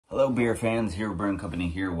Hello beer fans, here Brewing Company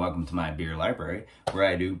here. Welcome to my beer library where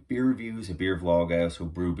I do beer reviews, a beer vlog. I also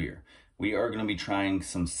brew beer. We are going to be trying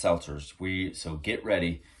some seltzers. So get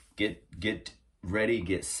ready, get ready,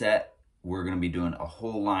 get set. We're going to be doing a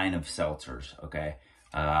whole line of seltzers, okay?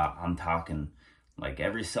 I'm talking like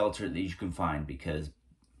every seltzer that you can find because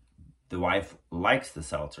the wife likes the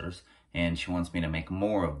seltzers and she wants me to make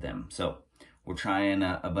more of them. So we're trying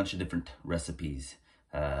a bunch of different recipes,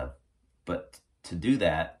 but to do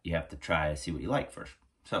that, you have to see what you like first.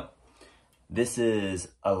 So, this is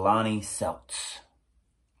Alani Seltzer.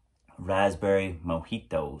 Raspberry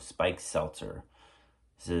Mojito Spiked Seltzer.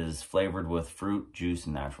 This is flavored with fruit, juice,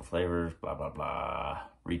 and natural flavors, blah, blah, blah.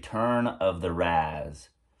 Return of the Raz.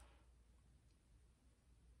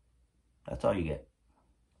 That's all you get.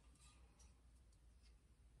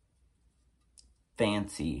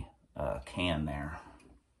 Fancy can there.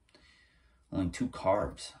 Only 2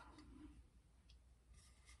 carbs.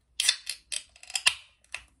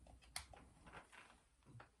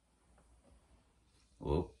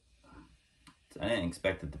 Whoa. I didn't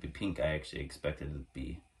expect it to be pink. I actually expected it to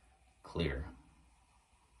be clear.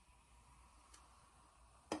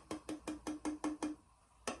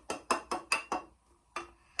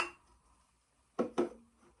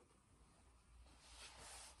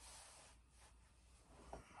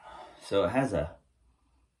 So it has a,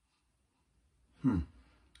 it's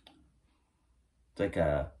like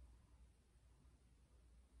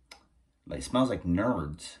it smells like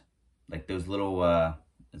nerds. Like those little,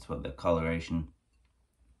 that's what the coloration,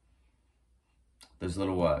 those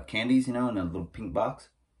little candies, you know, in a little pink box.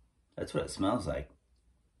 That's what it smells like.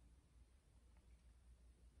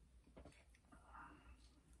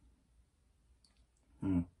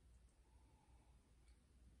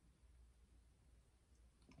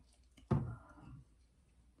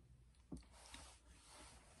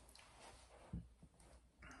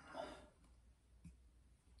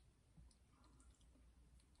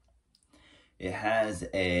 It has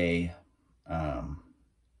a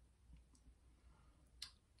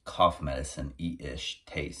cough medicine-ish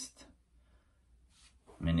taste.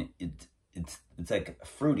 I mean, it's like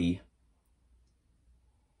fruity,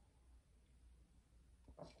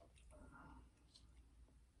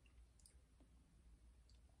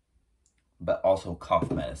 but also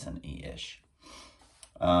cough medicine-ish.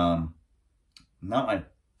 Not my,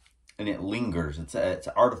 and it lingers. It's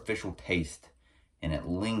an artificial taste, and it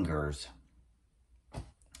lingers.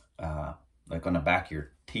 Like on the back of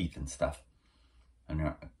your teeth and stuff,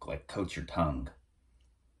 and like coats your tongue.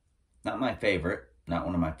 Not my favorite, not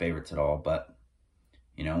one of my favorites at all, but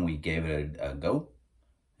you know, we gave it a go,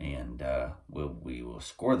 and we will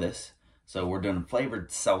score this. So we're doing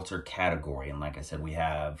flavored seltzer category, and like I said, we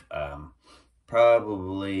have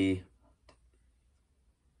probably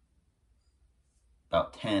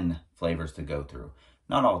about 10 flavors to go through.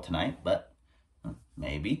 Not all tonight, but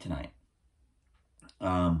maybe tonight.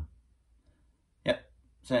 Yep.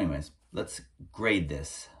 So anyways, let's grade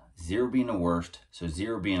this. 0 being the worst, so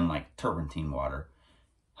 0 being like turpentine water,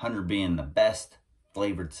 100 being the best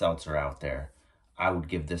flavored seltzer out there. I would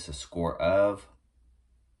give this a score of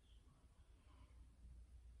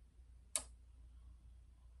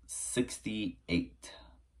 68.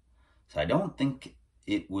 So I don't think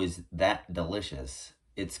it was that delicious.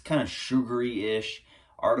 It's kind of sugary-ish,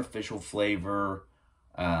 artificial flavor.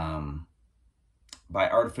 By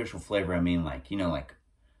artificial flavor, I mean like, you know, like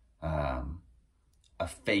a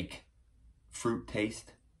fake fruit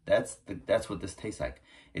taste. That's what this tastes like.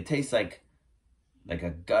 It tastes like a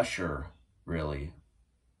gusher, really.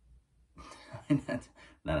 That's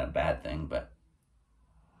not a bad thing, but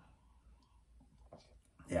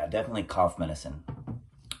yeah, definitely cough medicine.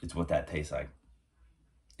 It's what that tastes like.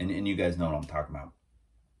 And you guys know what I'm talking about.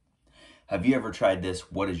 Have you ever tried this?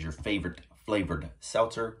 What is your favorite flavored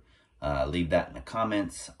seltzer? Leave that in the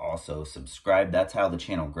comments. Also subscribe. That's how the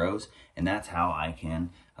channel grows, and that's how I can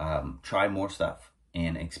try more stuff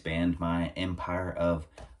and expand my empire of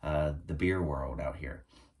the beer world out here.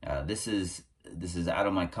 This is out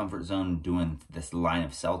of my comfort zone doing this line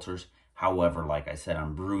of seltzers. However, like I said,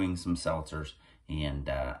 I'm brewing some seltzers, and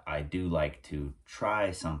I do like to try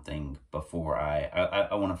something before I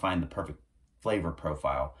want to find the perfect flavor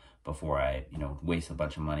profile before I, you know, waste a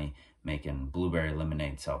bunch of money making blueberry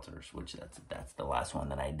lemonade seltzers, which that's the last one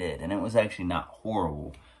that I did. And it was actually not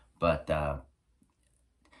horrible, but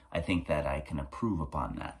I think that I can improve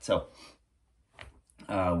upon that. So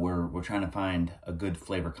we're trying to find a good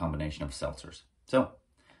flavor combination of seltzers. So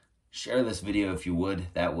share this video if you would.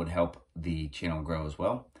 That would help the channel grow as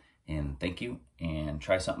well. And thank you. And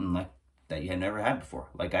try something like that you had never had before,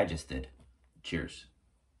 like I just did. Cheers.